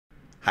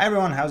Hi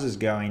everyone, how's it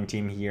going?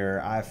 Team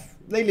here. I've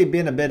lately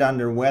been a bit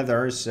under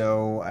weather,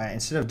 so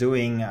instead of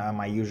doing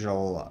my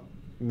usual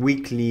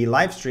weekly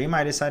live stream,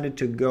 I decided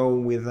to go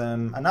with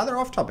another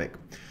off topic.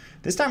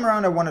 This time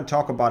around I want to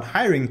talk about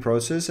hiring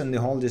process, and the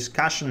whole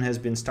discussion has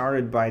been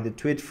started by the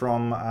tweet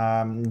from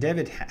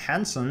David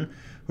Hansen,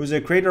 who's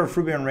a creator of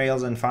Ruby on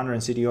Rails and founder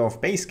and CTO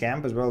of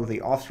Basecamp, as well as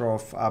the author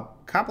of a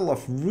couple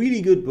of really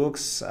good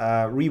books,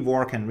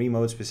 Rework and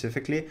Remote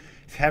specifically.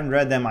 If you haven't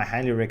read them, I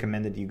highly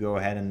recommend that you go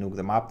ahead and look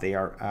them up. They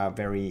are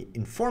very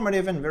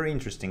informative and very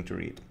interesting to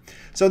read.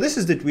 So this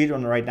is the tweet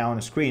on right now on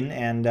the screen,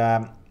 and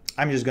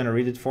I'm just going to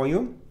read it for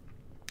you.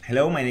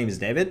 Hello, my name is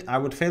David. I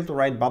would fail to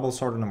write bubble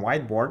sort on a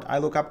whiteboard. I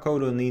look up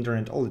code on the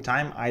internet all the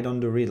time. I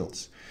don't do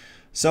riddles.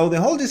 So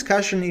the whole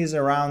discussion is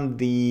around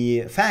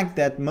the fact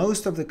that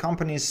most of the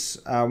companies,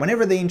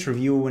 whenever they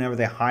interview, whenever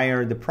they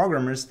hire the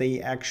programmers,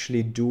 they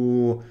actually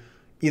do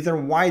either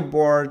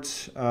whiteboard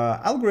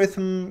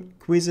algorithm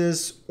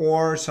quizzes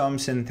or some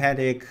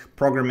synthetic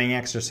programming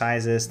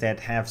exercises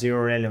that have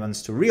zero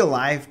relevance to real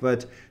life,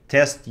 but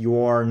test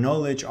your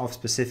knowledge of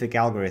specific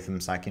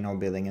algorithms, like, you know,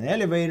 building an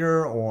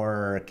elevator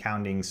or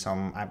counting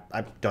some,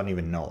 I don't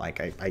even know, like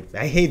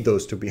I hate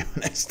those, to be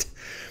honest.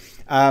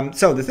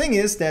 So the thing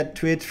is that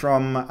tweet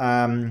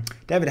from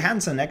David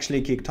Hansen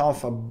actually kicked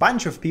off a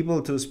bunch of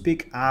people to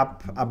speak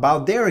up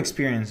about their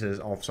experiences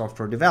of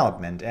software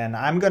development. And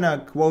I'm going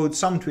to quote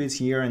some tweets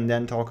here and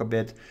then talk a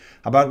bit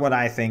about what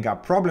I think are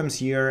problems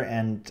here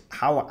and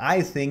how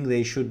I think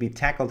they should be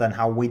tackled and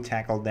how we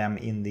tackle them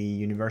in the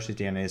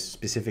university and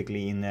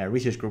specifically in the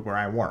research group where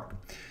I work.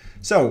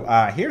 So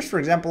here's, for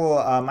example,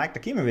 Mike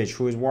Nakimovich,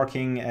 who is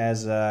working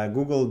as a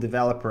Google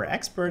developer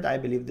expert, I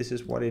believe this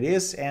is what it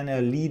is, and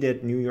a lead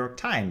at New York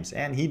Times.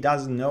 And he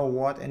doesn't know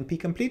what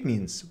NP-complete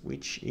means,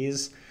 which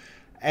is,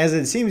 as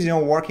it seems, you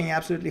know, working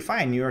absolutely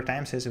fine. New York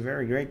Times has a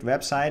very great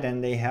website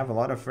and they have a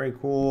lot of very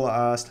cool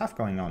stuff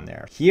going on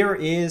there. Here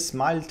is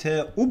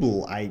Malte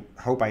Ubel. I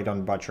hope I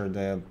don't butcher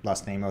the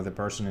last name of the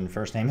person and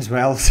first name as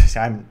well.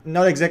 I'm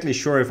not exactly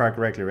sure if I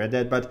correctly read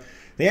that, but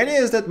the idea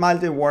is that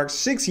Malte worked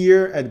 6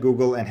 years at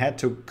Google and had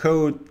to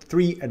code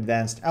 3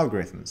 advanced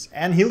algorithms.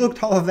 And he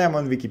looked all of them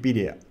on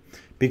Wikipedia.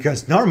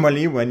 Because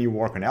normally when you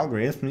work on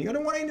algorithms, you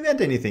don't want to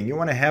invent anything. You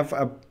want to have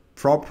a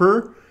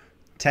proper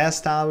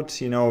test out,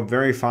 you know,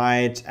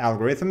 verified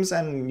algorithms,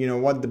 and you know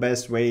what the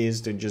best way is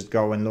to just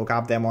go and look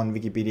up them on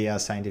Wikipedia,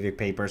 scientific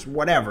papers,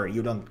 whatever.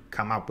 You don't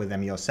come up with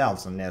them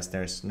yourselves unless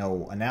there's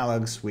no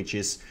analogs, which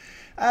is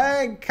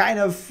kind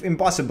of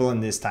impossible in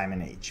this time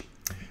and age.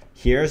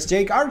 Here's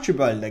Jake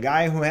Archibald, the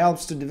guy who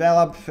helps to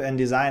develop and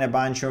design a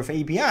bunch of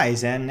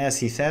APIs, and as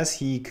he says,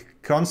 he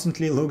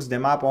constantly looks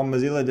them up on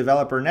Mozilla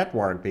Developer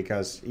Network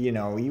because, you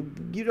know,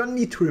 you don't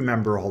need to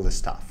remember all this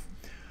stuff.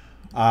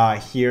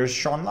 Here's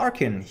Sean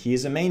Larkin.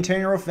 He's a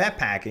maintainer of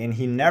Webpack and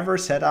he never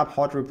set up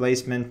hot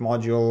replacement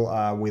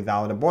module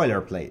without a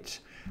boilerplate.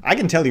 I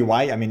can tell you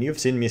why. I mean, you've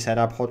seen me set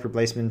up hot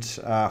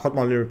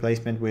module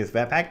replacement with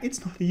Webpack.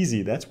 It's not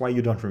easy. That's why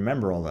you don't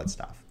remember all that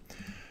stuff.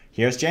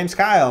 Here's James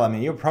Kyle. I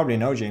mean, you probably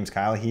know James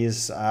Kyle.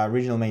 He's a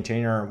regional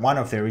maintainer, one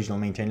of the regional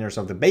maintainers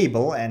of the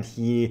Babel, and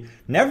he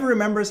never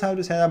remembers how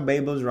to set up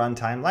Babel's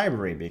runtime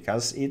library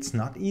because it's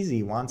not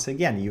easy. Once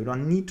again, you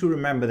don't need to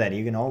remember that.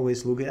 You can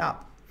always look it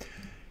up.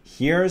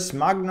 Here's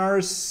Magnar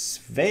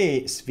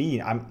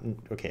Sveen.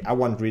 Okay, I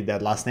won't read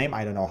that last name.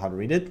 I don't know how to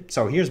read it.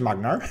 So here's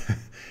Magnar.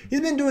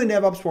 He's been doing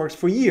DevOps works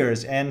for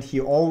years, and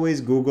he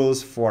always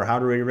Googles for how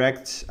to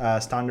redirect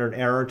standard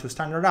error to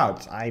standard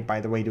out. I, by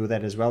the way, do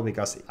that as well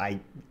because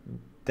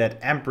that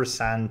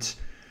ampersand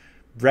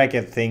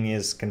bracket thing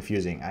is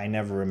confusing. I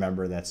never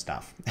remember that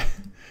stuff.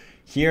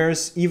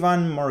 Here's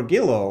Ivan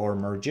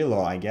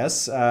Morgillo, I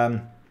guess.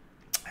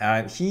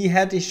 He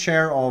had his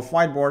share of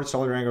whiteboard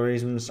soldering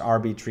algorithms,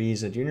 RB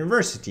trees at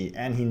university,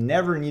 and he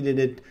never needed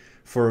it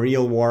for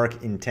real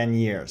work in 10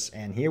 years.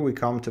 And here we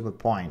come to the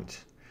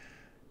point.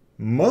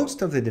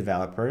 Most of the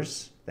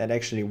developers that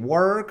actually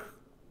work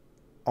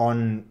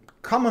on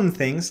common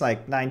things,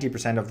 like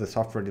 90% of the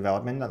software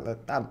development,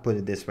 I'll put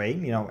it this way,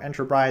 you know,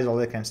 enterprise, all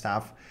that kind of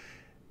stuff,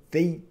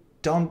 they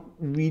don't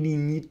really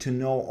need to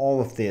know all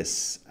of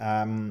this.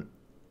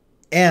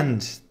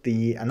 And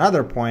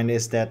another point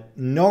is that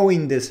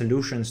knowing the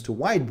solutions to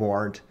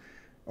whiteboard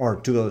or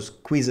to those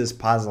quizzes,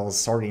 puzzles,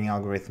 sorting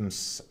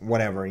algorithms,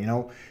 whatever, you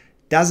know,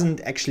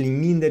 doesn't actually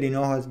mean that you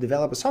know how to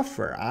develop a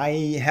software.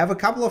 I have a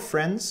couple of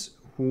friends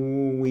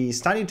who we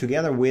studied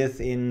together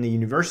with in the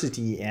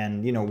university,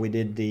 and, you know, we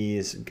did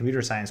these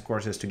computer science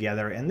courses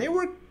together and they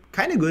were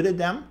kind of good at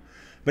them.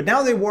 But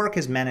now they work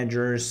as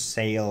managers,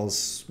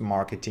 sales,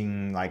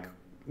 marketing, like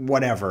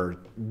whatever,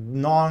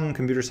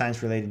 non-computer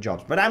science related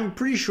jobs. But I'm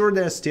pretty sure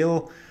there's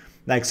still,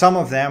 like, some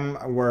of them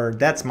were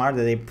that smart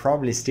that they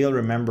probably still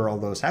remember all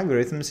those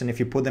algorithms, and if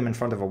you put them in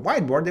front of a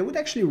whiteboard, they would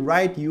actually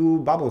write you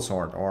bubble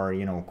sort or,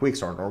 you know, quick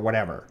sort or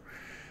whatever.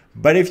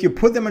 But if you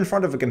put them in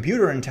front of a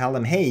computer and tell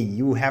them, hey,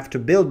 you have to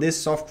build this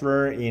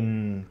software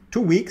in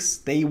 2 weeks,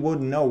 they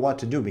wouldn't know what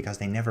to do because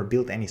they never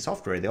built any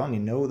software. They only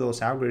know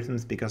those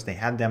algorithms because they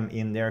had them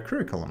in their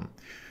curriculum,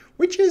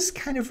 which is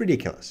kind of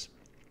ridiculous.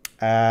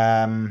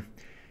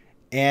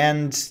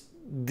 And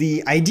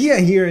the idea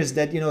here is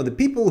that, the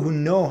people who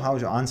know how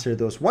to answer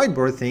those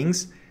whiteboard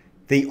things,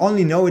 they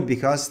only know it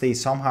because they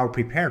somehow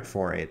prepared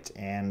for it.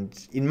 And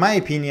in my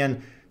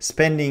opinion,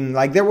 spending,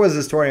 like, there was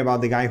a story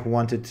about the guy who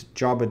wanted a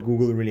job at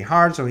Google really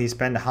hard, so he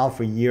spent half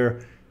a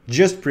year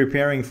just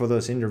preparing for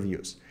those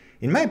interviews.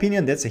 In my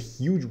opinion, that's a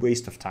huge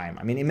waste of time.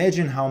 I mean,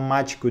 imagine how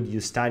much could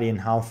you study in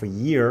half a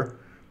year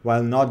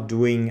while not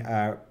doing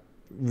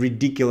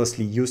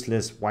ridiculously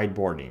useless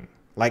whiteboarding.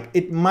 Like,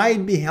 it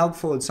might be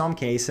helpful in some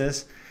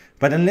cases,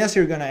 but unless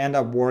you're going to end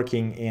up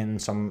working in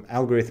some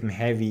algorithm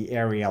heavy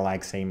area,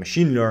 like say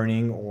machine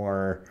learning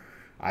or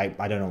I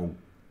don't know,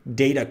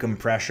 data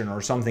compression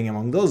or something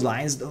along those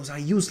lines, those are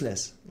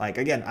useless. Like,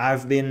 again,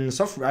 I've been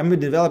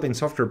developing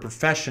software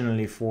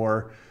professionally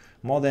for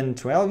more than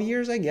 12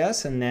 years, I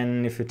guess. And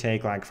then if you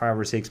take like 5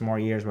 or 6 more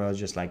years where I was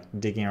just like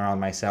digging around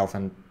myself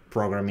and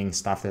programming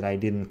stuff that I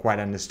didn't quite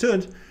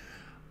understood,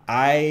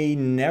 I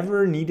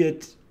never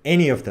needed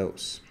any of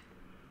those.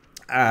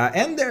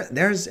 And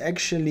there's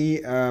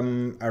actually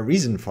a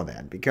reason for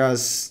that,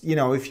 because,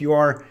 if you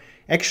are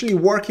actually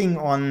working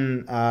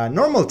on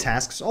normal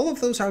tasks, all of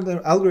those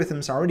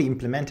algorithms are already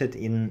implemented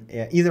in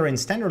either in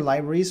standard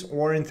libraries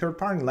or in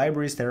third-party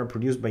libraries that are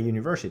produced by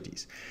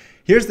universities.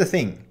 Here's the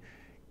thing.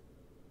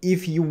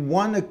 If you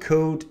want to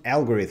code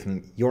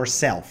algorithm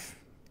yourself,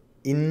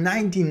 in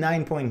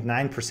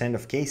 99.9%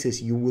 of cases,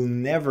 you will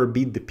never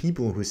beat the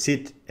people who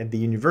sit at the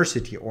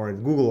university or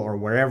at Google or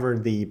wherever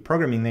the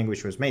programming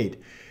language was made.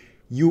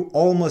 You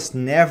almost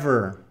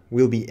never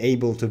will be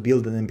able to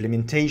build an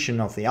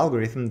implementation of the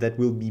algorithm that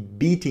will be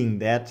beating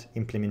that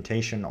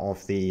implementation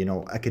of the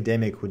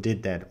academic who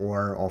did that,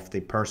 or of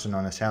the person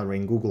on a salary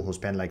in Google who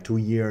spent like 2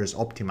 years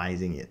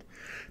optimizing it.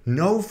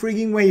 No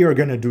freaking way you're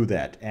gonna do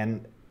that.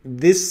 And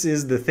this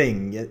is the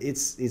thing.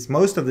 It's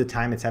most of the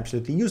time it's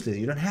absolutely useless.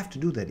 You don't have to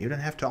do that. You don't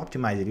have to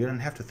optimize it. You don't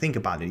have to think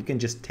about it. You can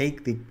just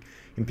take the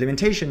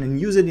implementation and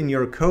use it in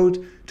your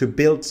code to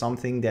build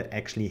something that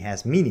actually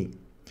has meaning.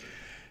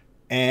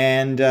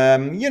 And,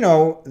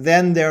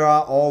 then there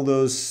are all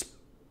those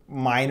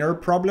minor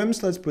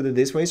problems, let's put it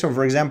this way. So,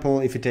 for example,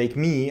 if you take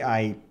me,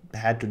 I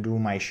had to do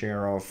my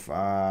share of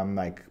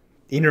like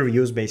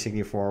interviews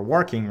basically for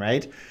working,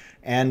 right?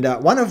 And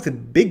one of the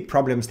big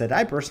problems that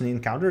I personally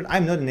encountered,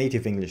 I'm not a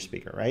native English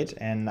speaker, right?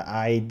 And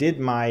I did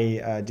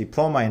my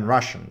diploma in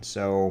Russian.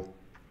 So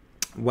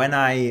when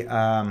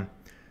I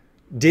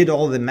did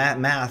all the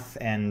math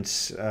and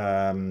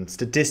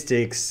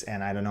statistics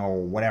and I don't know,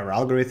 whatever,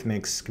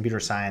 algorithmics, computer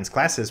science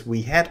classes,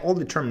 we had all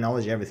the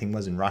terminology, everything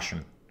was in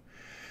Russian.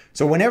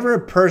 So whenever a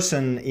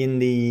person in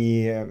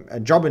the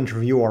job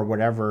interview or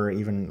whatever,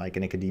 even like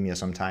in academia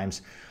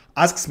sometimes,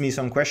 asks me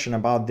some question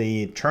about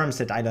the terms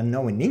that I don't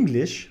know in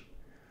English,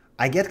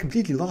 I get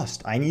completely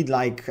lost. I need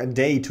like a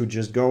day to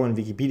just go on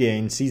Wikipedia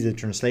and see the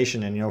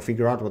translation and,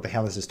 figure out what the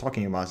hell is this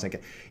talking about. It's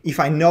like, if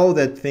I know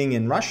that thing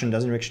in Russian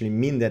doesn't actually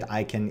mean that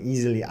I can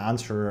easily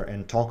answer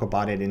and talk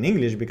about it in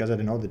English because I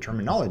don't know the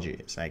terminology.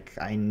 It's like,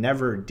 I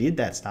never did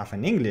that stuff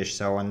in English.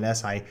 So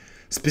unless I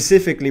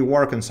specifically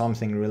work on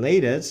something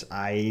related,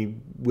 I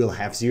will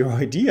have zero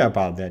idea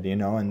about that,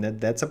 and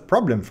that's a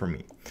problem for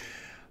me.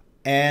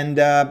 And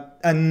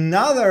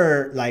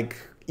another like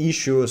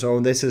issue, so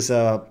this is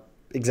a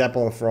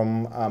example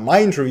from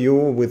my interview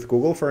with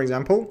Google, for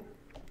example.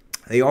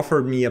 They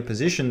offered me a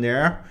position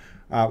there,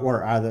 or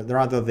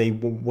rather they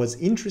was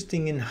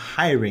interested in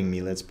hiring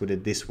me, let's put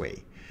it this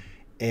way.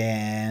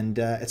 And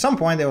at some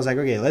point they was like,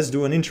 okay, let's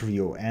do an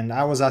interview. And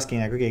I was asking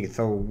like, okay,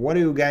 so what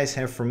do you guys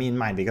have for me in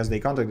mind? Because they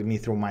contacted me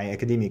through my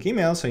academic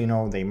email. So,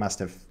 they must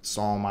have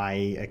saw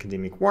my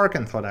academic work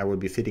and thought I would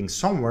be fitting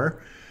somewhere.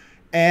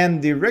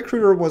 And the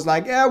recruiter was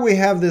like, yeah, we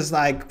have this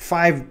like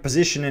 5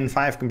 position in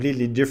 5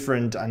 completely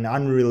different and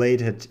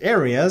unrelated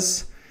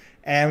areas.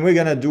 And we're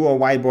going to do a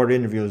whiteboard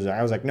interview.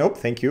 I was like, nope,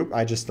 thank you.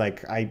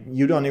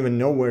 You don't even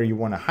know where you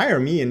want to hire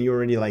me. And you're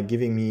already like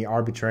giving me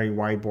arbitrary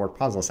whiteboard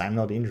puzzles. I'm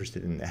not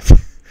interested in that.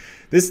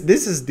 This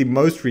is the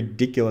most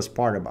ridiculous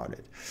part about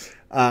it.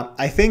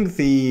 I think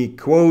the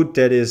quote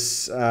that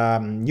is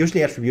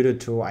usually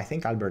attributed to, I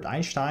think, Albert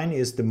Einstein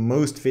is the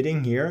most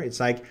fitting here. It's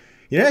like,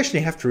 you don't actually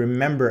have to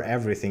remember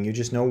everything. You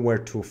just know where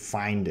to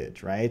find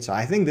it, right? So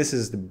I think this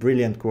is the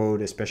brilliant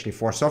quote, especially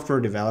for software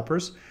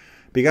developers,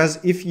 because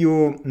if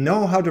you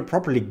know how to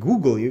properly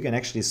Google, you can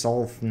actually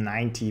solve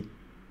 99%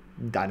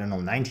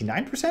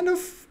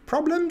 of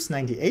problems,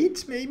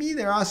 98 maybe.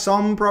 There are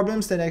some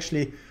problems that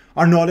actually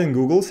are not in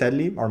Google,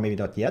 sadly, or maybe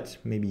not yet.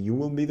 Maybe you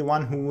will be the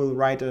one who will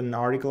write an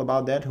article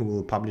about that, who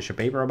will publish a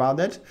paper about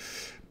that.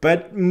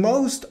 But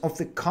most of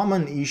the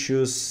common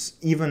issues,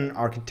 even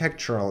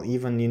architectural,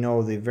 even,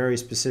 the very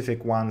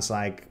specific ones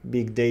like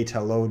big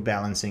data, load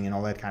balancing and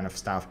all that kind of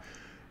stuff,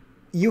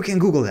 you can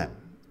Google them.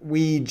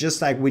 We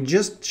just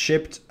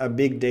shipped a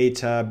big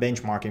data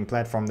benchmarking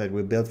platform that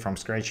we built from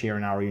scratch here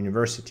in our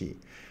university.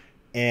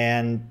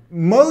 And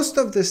most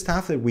of the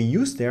stuff that we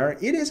use there,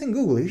 it is in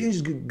Google. You can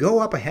just go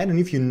up ahead, and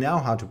if you know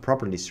how to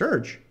properly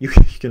search, you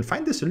can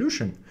find the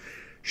solution.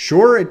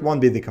 Sure, it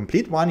won't be the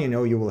complete one, you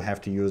know, you will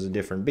have to use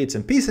different bits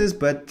and pieces,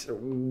 but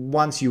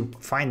once you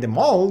find them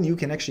all, you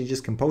can actually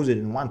just compose it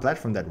in one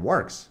platform that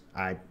works.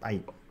 I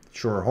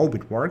sure hope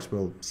it works.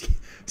 We'll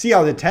see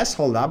how the tests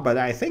hold up, but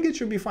I think it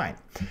should be fine.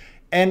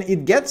 And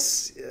it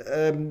gets,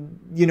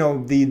 you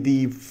know,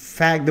 the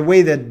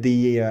way that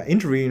the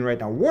interviewing right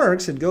now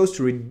works, it goes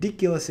to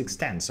ridiculous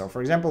extent. So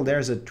for example,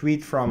 there's a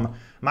tweet from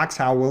Max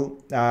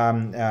Howell,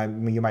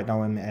 you might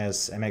know him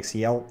as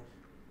MXCL.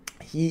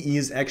 He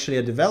is actually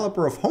a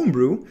developer of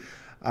Homebrew.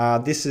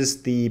 This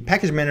is the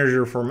package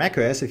manager for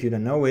macOS, if you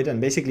don't know it.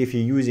 And basically, if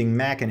you're using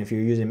Mac and if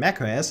you're using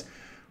macOS,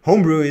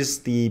 Homebrew is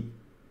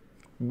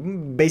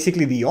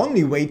basically the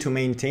only way to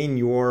maintain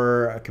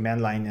your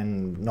command line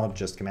and not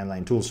just command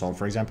line tools. So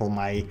for example,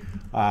 my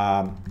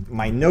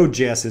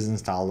node.js is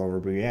installed over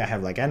Brew. I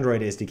have like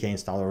Android SDK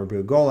installed over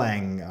Brew,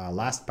 Golang,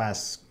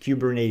 LastPass,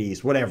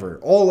 Kubernetes, whatever.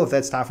 All of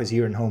that stuff is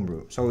here in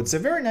Homebrew. So it's a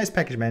very nice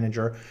package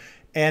manager.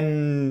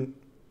 And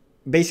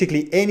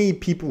basically any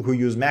people who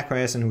use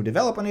macOS and who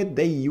develop on it,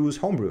 they use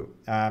Homebrew.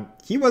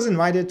 He was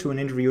invited to an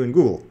interview in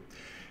Google.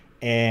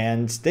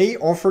 And they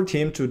offered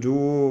him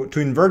to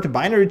invert a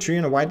binary tree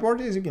on a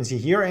whiteboard, as you can see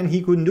here, and he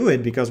couldn't do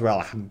it because,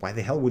 well, why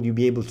the hell would you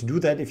be able to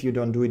do that if you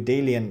don't do it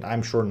daily? And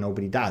I'm sure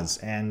nobody does.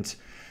 And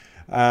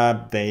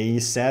they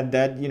said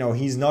that, you know,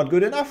 he's not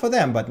good enough for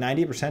them, but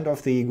 90%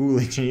 of the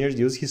Google engineers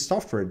use his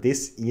software.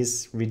 This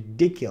is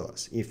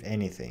ridiculous, if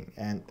anything.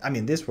 And I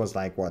mean, this was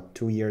like, what,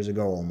 2 years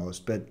ago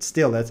almost, but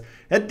still,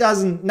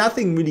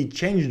 nothing really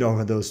changed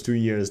over those 2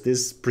 years.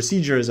 These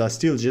procedures are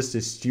still just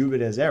as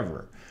stupid as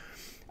ever.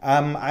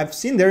 I've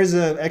seen there is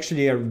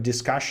actually a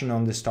discussion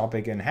on this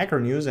topic in Hacker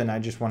News, and I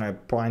just want to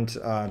point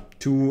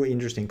two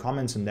interesting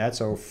comments on that.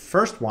 So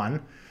first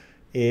one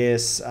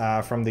is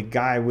from the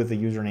guy with the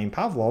username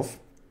Pavlov,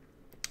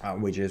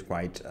 which is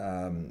quite,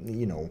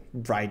 you know,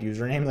 bright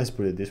username, let's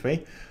put it this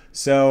way.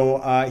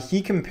 So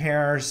he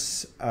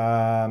compares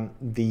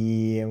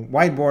the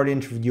whiteboard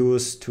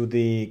interviews to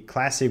the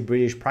classic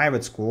British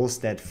private schools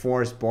that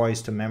forced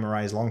boys to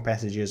memorize long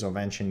passages of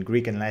ancient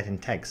Greek and Latin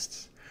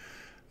texts.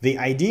 The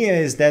idea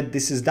is that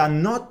this is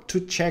done not to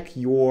check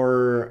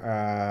your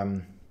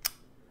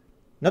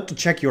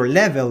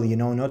level, you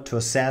know, not to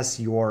assess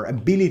your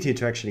ability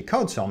to actually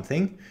code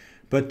something,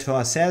 but to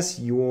assess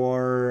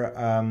your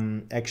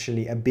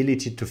actually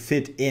ability to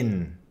fit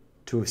in,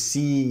 to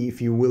see if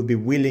you will be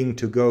willing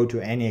to go to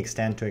any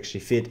extent to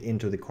actually fit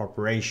into the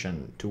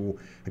corporation, to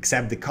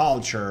accept the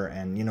culture,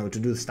 and, you know, to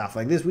do stuff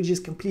like this, which is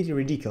completely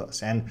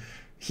ridiculous. And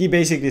he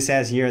basically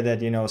says here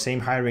that, you know, same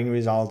hiring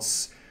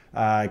results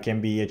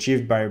can be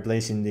achieved by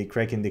replacing the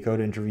cracking the code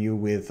interview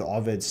with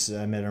Ovid's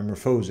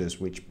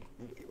Metamorphosis, which,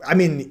 I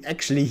mean,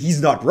 actually,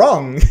 he's not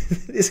wrong.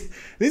 this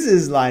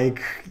is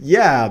like,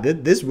 yeah,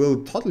 this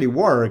will totally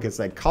work. It's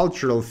like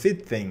cultural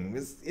fit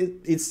thing.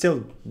 It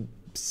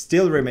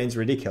still remains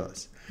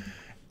ridiculous.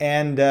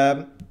 And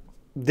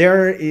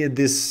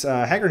this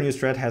Hacker News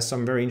thread has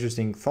some very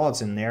interesting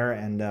thoughts in there,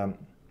 and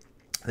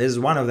this is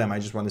one of them. I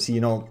just want to see, you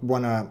know,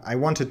 I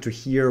wanted to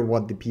hear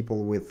what the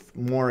people with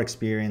more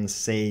experience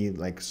say,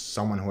 like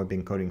someone who had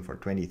been coding for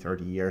 20,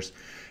 30 years.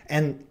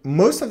 And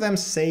most of them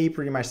say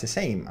pretty much the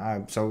same.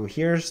 So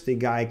here's the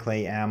guy,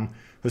 Clay M,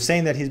 who's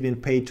saying that he's been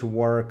paid to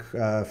work,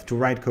 to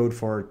write code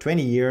for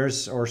 20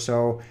 years or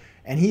so,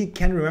 and he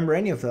can't remember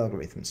any of the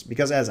algorithms.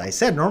 Because as I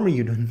said, normally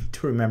you don't need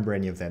to remember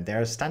any of them.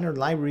 There are standard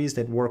libraries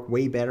that work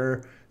way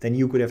better than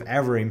you could have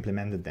ever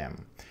implemented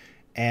them.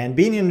 And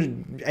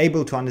being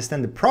able to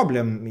understand the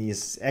problem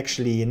is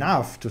actually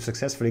enough to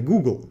successfully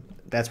Google.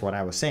 That's what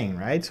I was saying,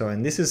 right? So,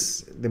 and this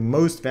is the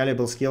most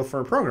valuable skill for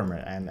a programmer.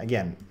 And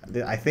again,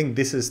 I think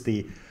this is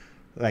the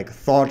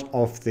thought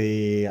of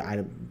the, I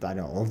don't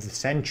know, of the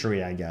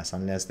century, I guess,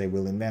 unless they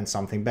will invent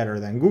something better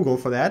than Google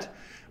for that.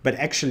 But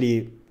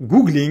actually,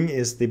 Googling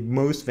is the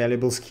most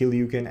valuable skill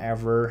you can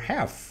ever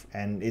have.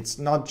 And it's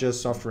not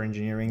just software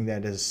engineering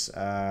that is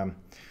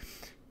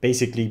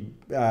basically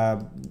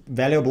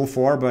valuable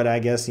for, but I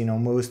guess, you know,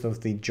 most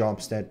of the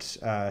jobs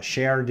that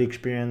share the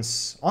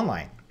experience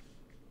online.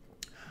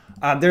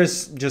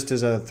 There's, just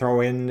as a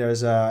throw-in,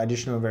 there's an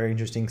additional very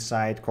interesting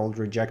site called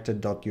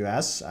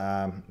rejected.us.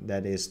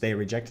 That is, they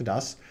rejected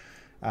us.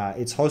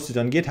 It's hosted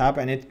on GitHub,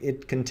 and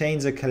it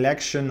contains a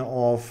collection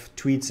of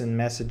tweets and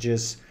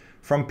messages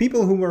from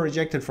people who were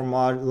rejected from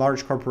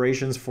large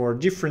corporations for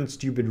different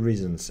stupid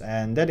reasons.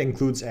 And that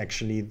includes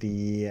actually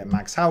the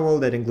Max Howell,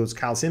 that includes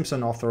Kyle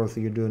Simpson, author of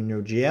the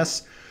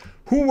Node.js,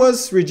 who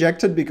was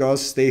rejected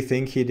because they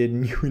think he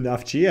didn't know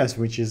enough JS,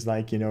 which is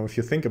like, you know, if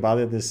you think about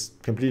it, this is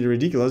completely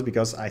ridiculous,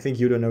 because I think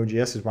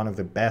Node.js is one of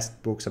the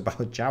best books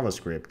about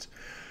JavaScript.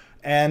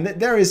 And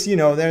there is, you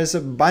know, there's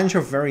a bunch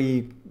of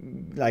very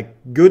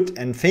good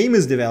and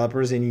famous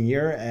developers in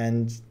here,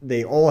 and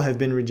they all have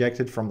been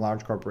rejected from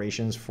large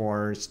corporations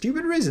for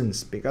stupid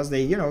reasons, because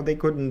they, you know, they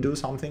couldn't do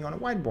something on a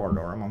whiteboard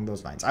or among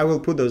those lines. I will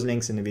put those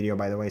links in the video,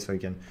 by the way, so you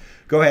can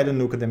go ahead and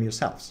look at them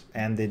yourselves,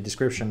 and the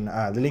description,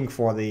 the link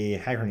for the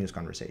Hacker News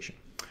conversation.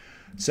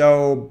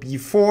 So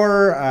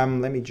before,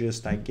 let me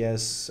just, I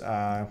guess,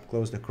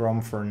 close the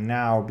Chrome for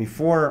now.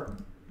 Before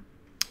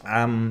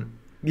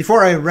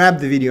before I wrap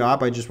the video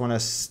up, I just want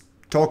to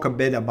talk a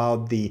bit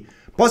about the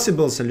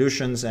possible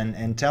solutions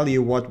and tell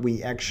you what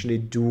we actually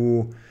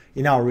do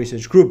in our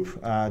research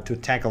group to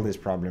tackle this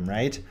problem,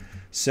 right?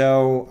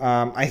 So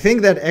I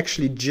think that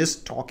actually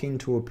just talking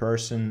to a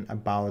person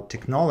about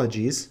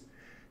technologies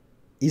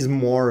is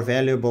more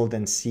valuable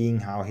than seeing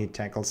how he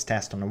tackles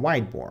tests on a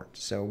whiteboard.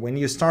 So when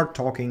you start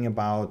talking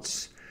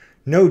about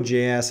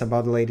node.js,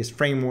 about the latest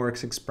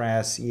frameworks,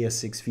 Express,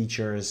 ES6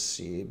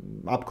 features,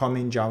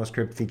 upcoming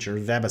JavaScript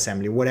features,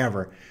 WebAssembly,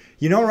 whatever,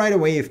 you know right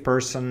away if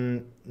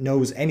person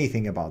knows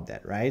anything about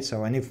that, right?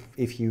 So, and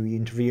if you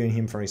interview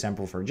him, for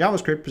example, for a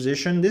JavaScript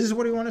position, this is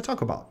what you want to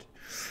talk about.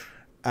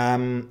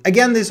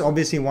 Again, this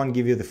obviously won't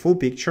give you the full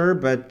picture,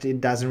 but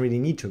it doesn't really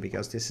need to,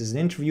 because this is an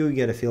interview. You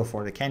get a feel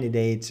for the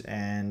candidate,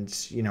 and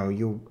you know,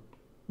 you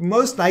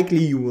most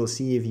likely you will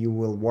see if you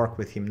will work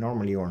with him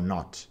normally or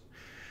not.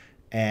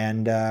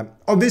 And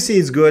obviously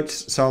it's good.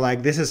 So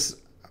like, this is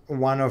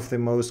one of the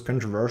most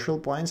controversial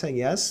points, I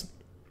guess.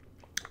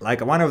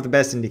 Like, one of the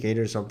best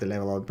indicators of the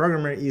level of the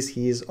programmer is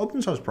his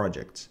open source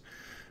projects.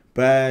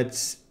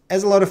 But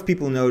as a lot of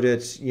people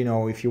noted, you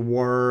know, if you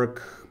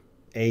work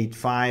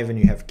 8-5 and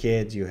you have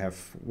kids, you have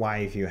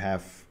wife, you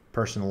have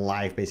personal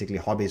life, basically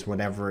hobbies,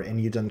 whatever, and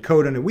you don't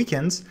code on the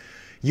weekends,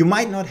 you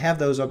might not have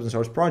those open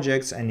source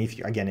projects. And if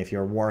you, again, if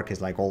your work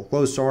is like all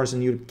closed source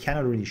and you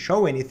cannot really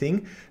show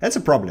anything, that's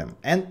a problem.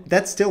 And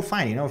that's still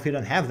fine. You know, if you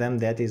don't have them,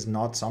 that is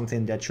not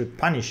something that should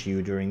punish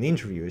you during the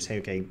interview. You say,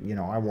 okay, you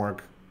know, I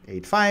work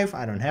 8-5,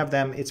 I don't have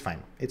them, it's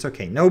fine, it's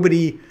okay.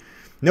 Nobody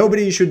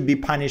should be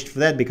punished for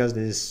that, because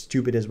this is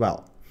stupid as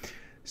well.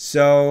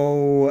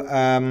 So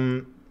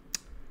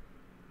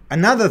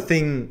another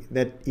thing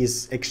that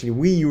is actually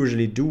we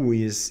usually do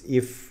is,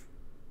 if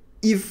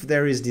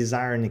there is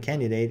desire in a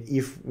candidate,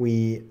 if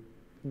we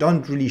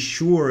don't really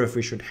sure if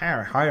we should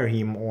hire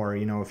him, or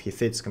you know, if he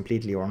fits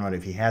completely or not,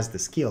 if he has the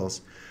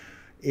skills,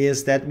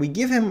 is that we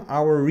give him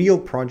our real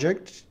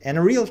project and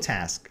a real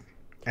task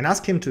and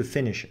ask him to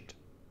finish it.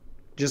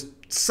 Just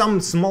some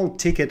small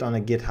ticket on a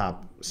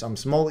GitHub, some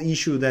small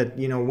issue that,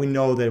 you know, we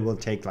know that will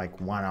take like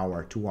 1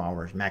 hour, 2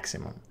 hours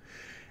maximum,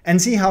 and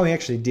see how he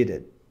actually did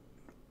it.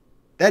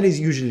 That is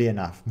usually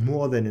enough,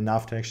 more than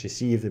enough, to actually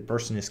see if the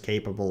person is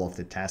capable of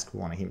the task we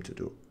want him to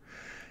do.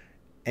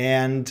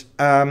 And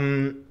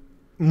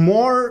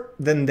more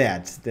than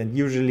that, then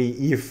usually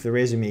if the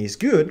resume is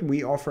good,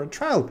 we offer a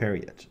trial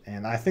period.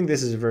 And I think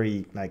this is a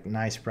very like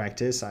nice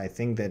practice. I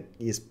think that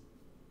is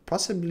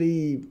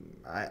possibly,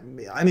 I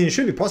mean, it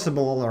should be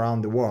possible all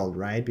around the world,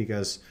 right?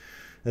 Because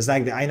it's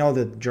like, I know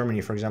that Germany,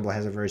 for example,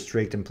 has a very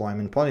strict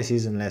employment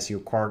policies unless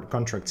your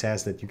contract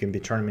says that you can be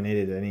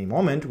terminated at any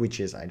moment, which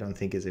is, I don't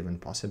think is even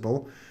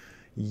possible.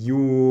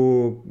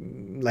 You're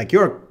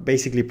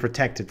basically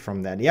protected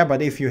from that. Yeah,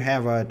 but if you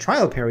have a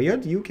trial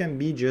period, you can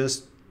be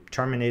just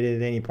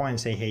terminated at any point and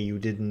say, hey, you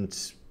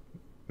didn't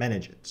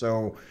manage it.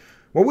 So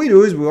what we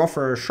do is we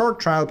offer a short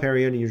trial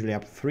period, usually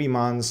up to 3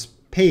 months,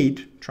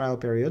 paid trial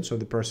period, so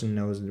the person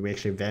knows that we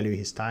actually value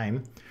his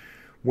time,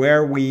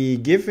 where we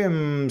give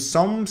him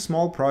some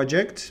small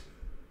project,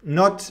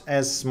 not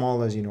as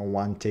small as, you know,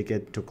 1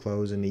 ticket to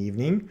close in the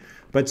evening,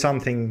 but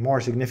something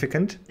more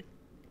significant,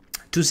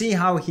 to see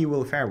how he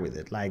will fare with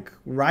it. Like,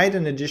 write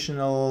an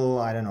additional,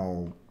 I don't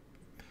know,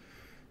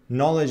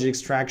 knowledge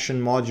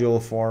extraction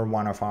module for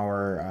one of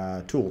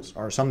our tools,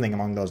 or something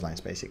along those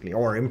lines, basically,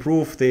 or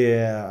improve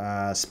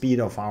the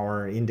speed of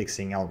our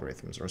indexing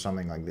algorithms or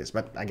something like this.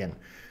 But again,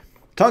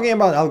 talking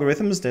about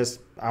algorithms, that's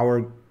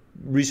our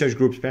research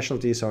group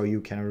specialty, so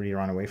you can't really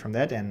run away from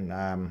that. And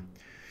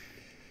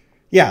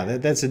yeah,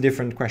 that's a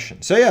different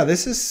question. So yeah,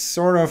 this is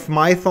sort of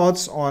my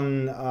thoughts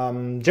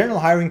on general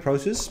hiring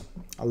process.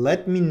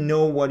 Let me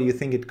know what you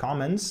think in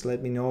comments.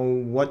 Let me know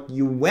what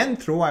you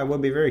went through. I will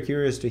be very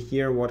curious to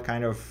hear what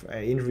kind of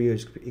interview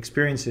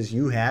experiences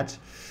you had.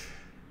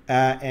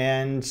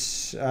 And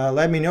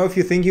let me know if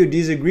you think you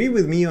disagree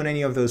with me on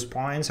any of those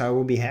points. I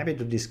will be happy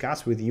to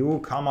discuss with you.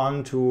 Come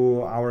on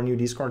to our new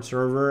Discord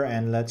server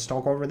and let's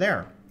talk over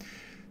there.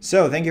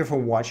 So thank you for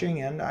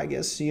watching, and I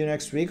guess see you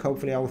next week.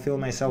 Hopefully I will feel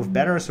myself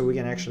better so we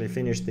can actually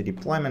finish the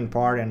deployment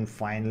part and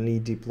finally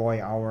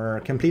deploy our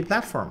complete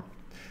platform.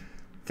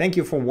 Thank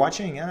you for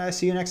watching, and I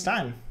see you next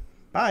time.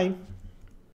 Bye.